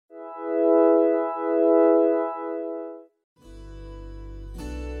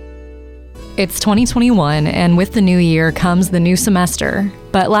It's 2021, and with the new year comes the new semester.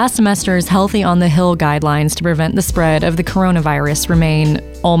 But last semester's Healthy on the Hill guidelines to prevent the spread of the coronavirus remain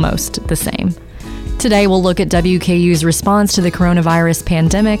almost the same. Today, we'll look at WKU's response to the coronavirus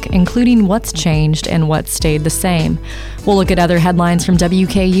pandemic, including what's changed and what stayed the same. We'll look at other headlines from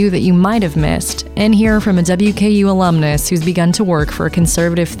WKU that you might have missed, and hear from a WKU alumnus who's begun to work for a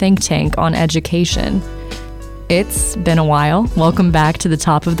conservative think tank on education. It's been a while. Welcome back to the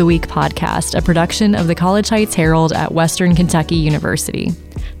Top of the Week podcast, a production of the College Heights Herald at Western Kentucky University.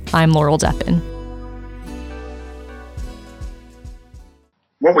 I'm Laurel Deppen.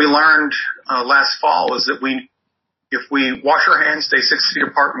 What we learned last fall was that if we wash our hands, stay 6 feet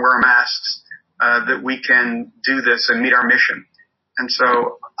apart, and wear our masks, that we can do this and meet our mission. And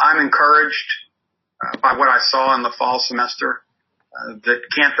so I'm encouraged by what I saw in the fall semester, that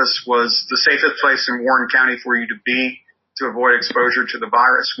campus was the safest place in Warren County for you to be to avoid exposure to the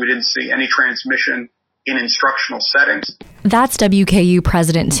virus. We didn't see any transmission in instructional settings. That's WKU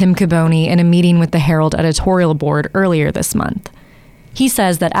President Tim Caboni in a meeting with the Herald editorial board earlier this month. He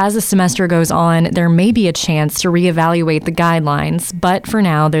says that as the semester goes on, there may be a chance to reevaluate the guidelines, but for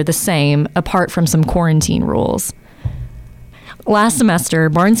now they're the same, apart from some quarantine rules. Last semester,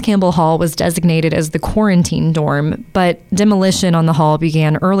 Barnes-Campbell Hall was designated as the quarantine dorm, but demolition on the hall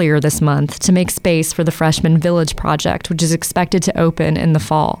began earlier this month to make space for the Freshman Village project, which is expected to open in the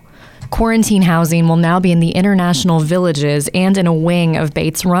fall. Quarantine housing will now be in the International Villages and in a wing of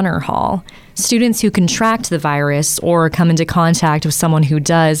Bates Runner Hall. Students who contract the virus or come into contact with someone who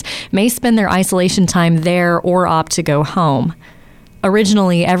does may spend their isolation time there or opt to go home.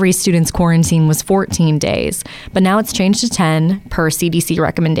 Originally, every student's quarantine was 14 days, but now it's changed to 10 per CDC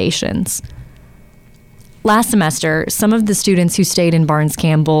recommendations. Last semester, some of the students who stayed in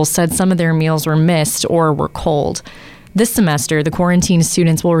Barnes-Campbell said some of their meals were missed or were cold. This semester, the quarantine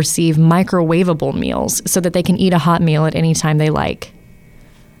students will receive microwavable meals so that they can eat a hot meal at any time they like.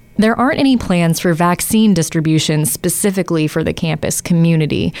 There aren't any plans for vaccine distribution specifically for the campus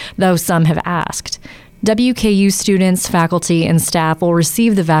community, though some have asked. WKU students, faculty, and staff will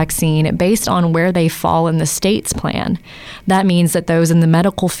receive the vaccine based on where they fall in the state's plan. That means that those in the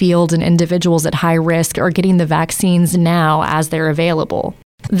medical field and individuals at high risk are getting the vaccines now as they're available.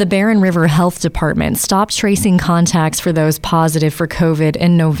 The Barren River Health Department stopped tracing contacts for those positive for COVID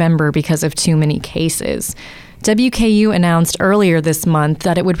in November because of too many cases. WKU announced earlier this month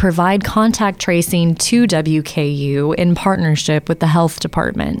that it would provide contact tracing to WKU in partnership with the health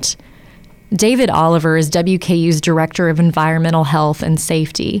department. David Oliver is WKU's Director of Environmental Health and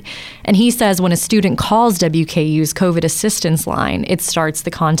Safety, and he says when a student calls WKU's COVID assistance line, it starts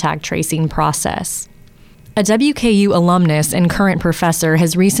the contact tracing process. A WKU alumnus and current professor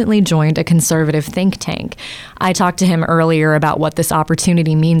has recently joined a conservative think tank. I talked to him earlier about what this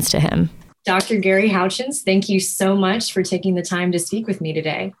opportunity means to him. Dr. Gary Houchins, thank you so much for taking the time to speak with me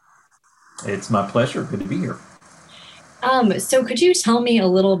today. It's my pleasure. Good to be here. So could you tell me a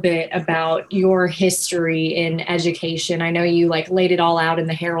little bit about your history in education? I know you laid it all out in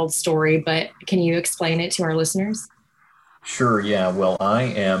the Herald story, but can you explain it to our listeners? Sure, yeah. Well, I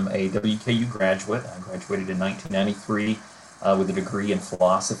am a WKU graduate. I graduated in 1993 with a degree in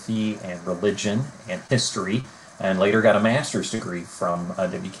philosophy and religion and history, and later got a master's degree from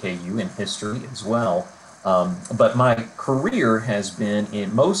WKU in history as well. But my career has been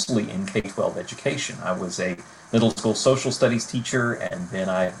mostly in K-12 education. I was a middle school social studies teacher, and then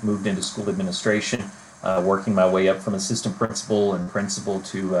I moved into school administration, working my way up from assistant principal and principal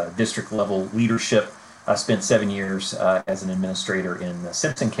to district level leadership. I spent 7 years as an administrator in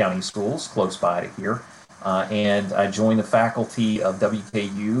Simpson County Schools, close by to here. And I joined the faculty of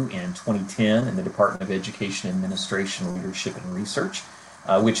WKU in 2010 in the Department of Education Administration, Leadership, and Research,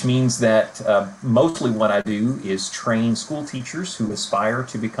 which means that mostly what I do is train school teachers who aspire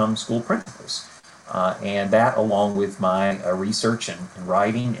to become school principals. And that, along with my research and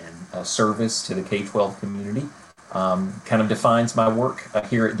writing and service to the K-12 community, kind of defines my work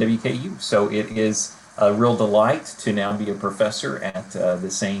here at WKU. So it is a real delight to now be a professor at the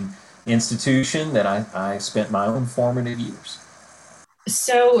same institution that I spent my own formative years.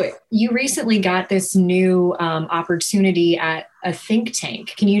 So you recently got this new opportunity at a think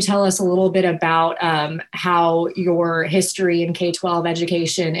tank. Can you tell us a little bit about how your history in K-12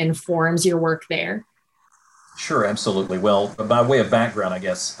 education informs your work there? Sure, absolutely. Well, by way of background, I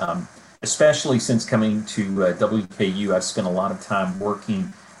guess, especially since coming to WKU, I've spent a lot of time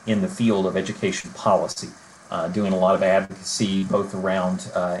working in the field of education policy, doing a lot of advocacy both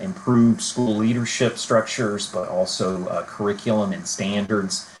around improved school leadership structures, but also curriculum and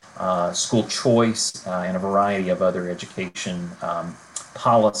standards, school choice, and a variety of other education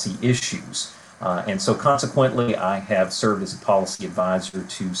policy issues. And so consequently, I have served as a policy advisor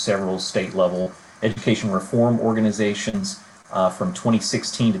to several state-level education reform organizations. From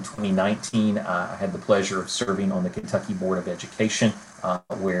 2016 to 2019, I had the pleasure of serving on the Kentucky Board of Education,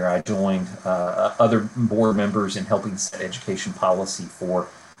 where I joined other board members in helping set education policy for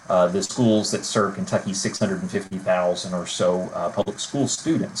the schools that serve Kentucky's 650,000 or so public school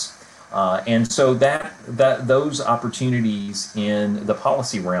students. And so those opportunities in the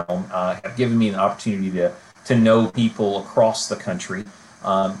policy realm have given me an opportunity to know people across the country.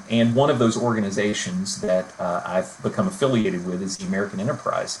 And one of those organizations that I've become affiliated with is the American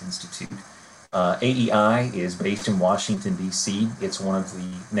Enterprise Institute. AEI is based in Washington, D.C. It's one of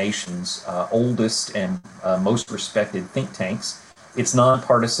the nation's oldest and most respected think tanks. It's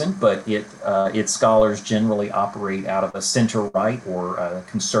nonpartisan, but its scholars generally operate out of a center-right or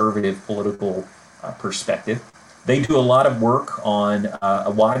conservative political perspective. They do a lot of work on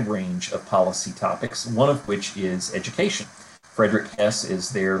a wide range of policy topics, one of which is education. Frederick Hess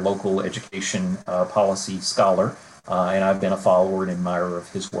is their local education policy scholar, and I've been a follower and admirer of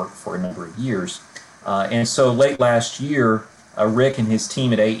his work for a number of years. And so late last year, Rick and his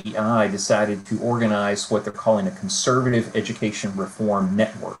team at AEI decided to organize what they're calling a Conservative Education Reform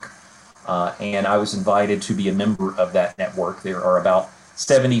Network. And I was invited to be a member of that network. There are about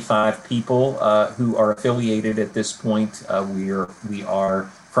 75 people who are affiliated at this point. We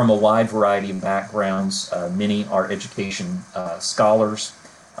are from a wide variety of backgrounds. Many are education scholars.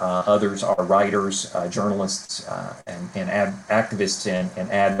 Others are writers, journalists, and activists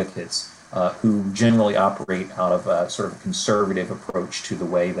and advocates who generally operate out of a sort of conservative approach to the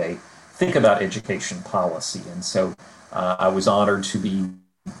way they think about education policy. And so I was honored to be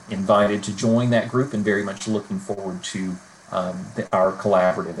invited to join that group and very much looking forward to our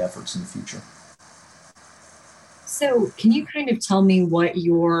collaborative efforts in the future. So can you kind of tell me what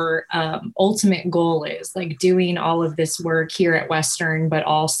your ultimate goal is, like doing all of this work here at Western, but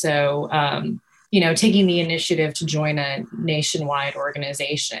also, taking the initiative to join a nationwide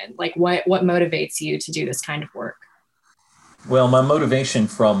organization? Like what motivates you to do this kind of work? Well, my motivation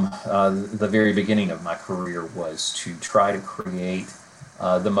from the very beginning of my career was to try to create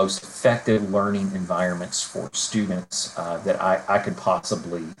the most effective learning environments for students that I could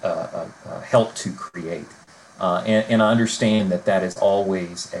possibly help to create. And I understand that is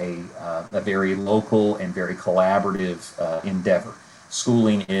always a very local and very collaborative endeavor.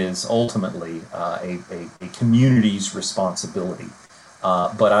 Schooling is ultimately a community's responsibility.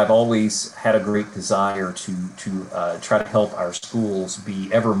 But I've always had a great desire to try to help our schools be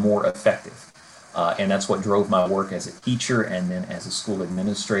ever more effective. And that's what drove my work as a teacher and then as a school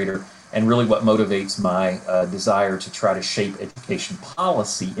administrator, and really what motivates my desire to try to shape education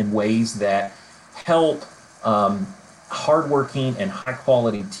policy in ways that help hardworking and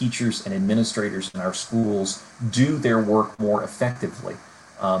high-quality teachers and administrators in our schools do their work more effectively.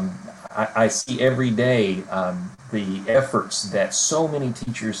 I see every day the efforts that so many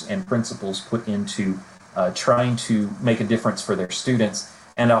teachers and principals put into trying to make a difference for their students.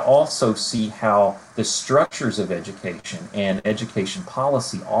 And I also see how the structures of education and education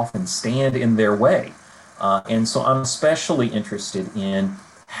policy often stand in their way. And so I'm especially interested in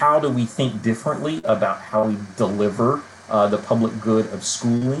how do we think differently about how we deliver the public good of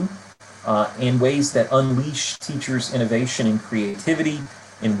schooling in ways that unleash teachers' innovation and creativity,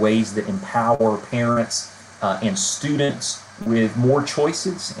 in ways that empower parents and students with more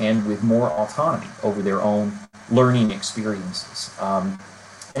choices and with more autonomy over their own learning experiences.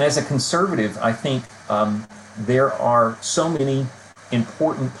 And as a conservative, I think there are so many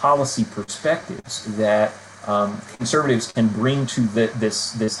important policy perspectives that conservatives can bring to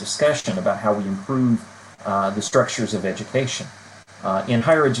this discussion about how we improve the structures of education. In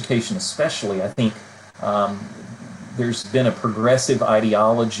higher education especially, I think there's been a progressive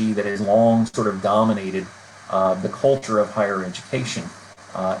ideology that has long sort of dominated the culture of higher education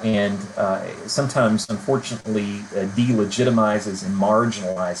and sometimes, unfortunately, delegitimizes and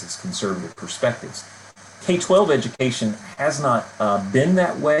marginalizes conservative perspectives. K-12 education has not been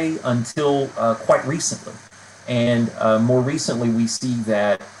that way until quite recently. And more recently, we see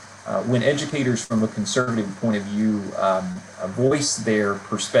that when educators from a conservative point of view voice their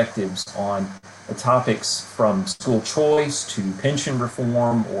perspectives on the topics from school choice to pension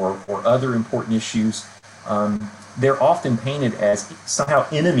reform or other important issues, they're often painted as somehow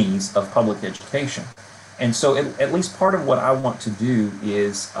enemies of public education. And so at least part of what I want to do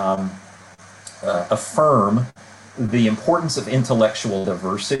is affirm the importance of intellectual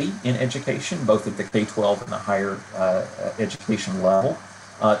diversity in education, both at the K-12 and the higher education level,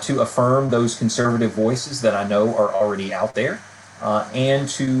 to affirm those conservative voices that I know are already out there, and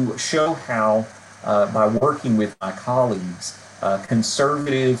to show how, by working with my colleagues,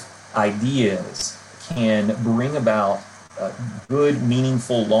 conservative ideas can bring about good,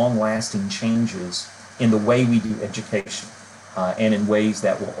 meaningful, long-lasting changes in the way we do education, and in ways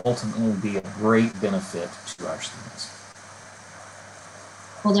that will ultimately be a great benefit to our students.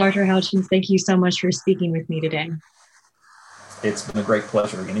 Well, Dr. Houchins, thank you so much for speaking with me today. It's been a great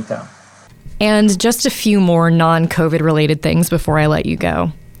pleasure. Anytime. And just a few more non-COVID related things before I let you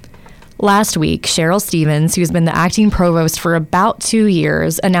go. Last week, Cheryl Stevens, who's been the acting provost for about 2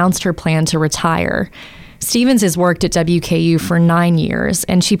 years, announced her plan to retire. Stevens has worked at WKU for 9 years,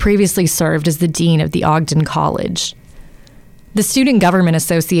 and she previously served as the dean of the Ogden College. The Student Government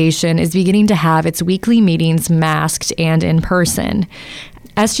Association is beginning to have its weekly meetings masked and in person.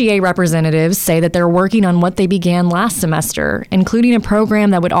 SGA representatives say that they're working on what they began last semester, including a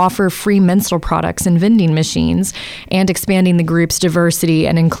program that would offer free menstrual products and vending machines, and expanding the group's diversity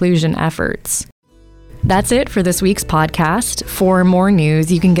and inclusion efforts. That's it for this week's podcast. For more news,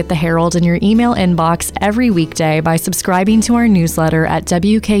 you can get the Herald in your email inbox every weekday by subscribing to our newsletter at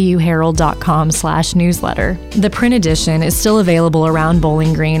wkuherald.com/newsletter. The print edition is still available around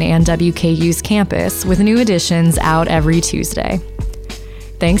Bowling Green and WKU's campus, with new editions out every Tuesday.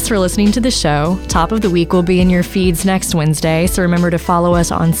 Thanks for listening to the show. Top of the Week will be in your feeds next Wednesday, so remember to follow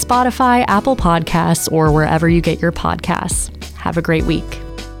us on Spotify, Apple Podcasts, or wherever you get your podcasts. Have a great week.